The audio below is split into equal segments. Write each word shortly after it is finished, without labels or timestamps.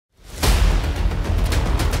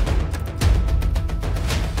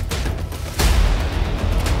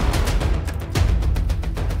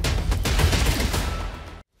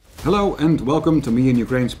Hello and welcome to Me in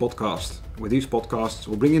Ukraine's podcast. With these podcasts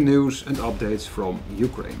we'll bring you news and updates from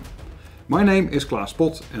Ukraine. My name is Klaas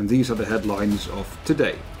Pot and these are the headlines of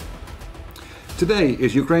today. Today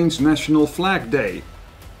is Ukraine's National Flag Day.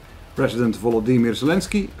 President Volodymyr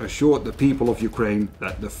Zelensky assured the people of Ukraine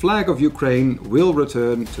that the flag of Ukraine will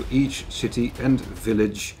return to each city and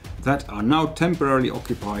village that are now temporarily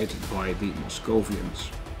occupied by the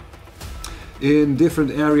Moscovians. In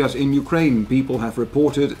different areas in Ukraine, people have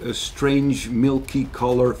reported a strange milky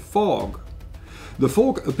color fog. The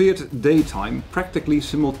fog appeared daytime practically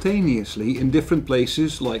simultaneously in different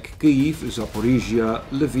places like Kyiv, Zaporizhia,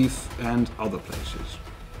 Lviv and other places.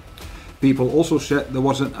 People also said there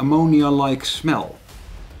was an ammonia-like smell.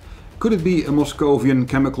 Could it be a Moscovian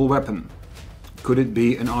chemical weapon? Could it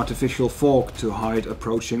be an artificial fog to hide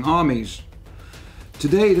approaching armies?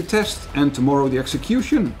 Today the test and tomorrow the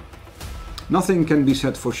execution? Nothing can be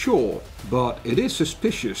said for sure, but it is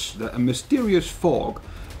suspicious that a mysterious fog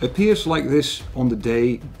appears like this on the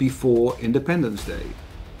day before Independence Day.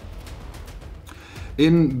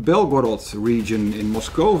 In Belgorod region in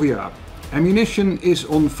Moscovia, ammunition is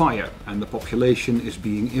on fire and the population is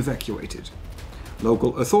being evacuated.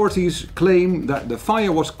 Local authorities claim that the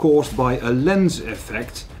fire was caused by a lens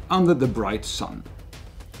effect under the bright sun.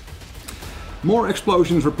 More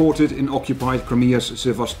explosions reported in occupied Crimea's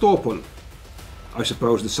Sevastopol. I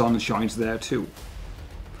suppose the sun shines there too.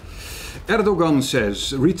 Erdogan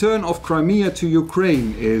says return of Crimea to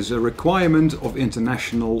Ukraine is a requirement of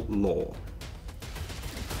international law.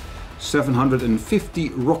 750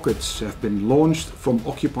 rockets have been launched from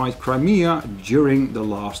occupied Crimea during the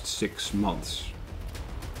last 6 months.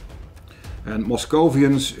 And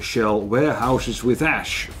Moscovians shell warehouses with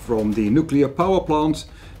ash from the nuclear power plant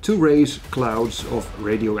to raise clouds of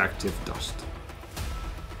radioactive dust.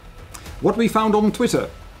 What we found on Twitter.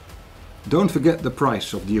 Don't forget the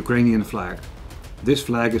price of the Ukrainian flag. This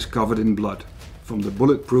flag is covered in blood from the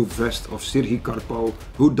bulletproof vest of Serhiy Karpo,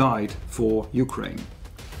 who died for Ukraine,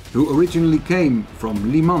 who originally came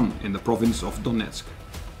from Liman in the province of Donetsk.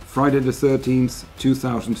 Friday the 13th,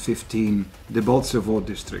 2015, Debaltsevo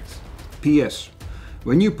district. PS.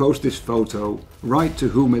 When you post this photo, write to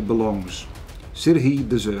whom it belongs. Serhiy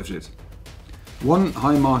deserves it. One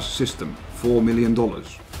HIMARS system, $4 million.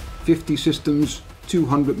 50 systems,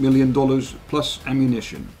 $200 million plus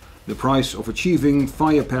ammunition. The price of achieving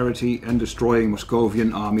fire parity and destroying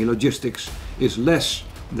Moscovian army logistics is less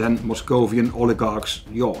than Moscovian oligarchs'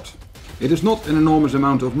 yacht. It is not an enormous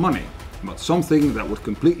amount of money, but something that would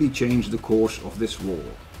completely change the course of this war.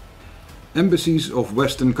 Embassies of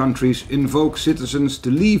Western countries invoke citizens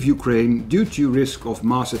to leave Ukraine due to risk of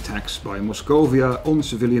mass attacks by Moscovia on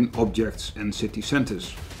civilian objects and city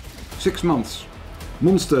centers. 6 months.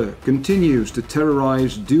 Monster continues to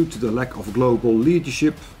terrorize due to the lack of global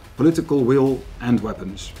leadership, political will and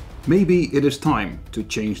weapons. Maybe it is time to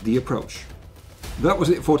change the approach. That was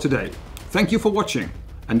it for today. Thank you for watching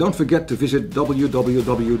and don't forget to visit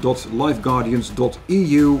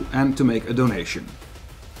www.lifeguardians.eu and to make a donation.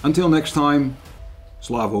 Until next time,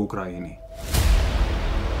 Slava Ukraini.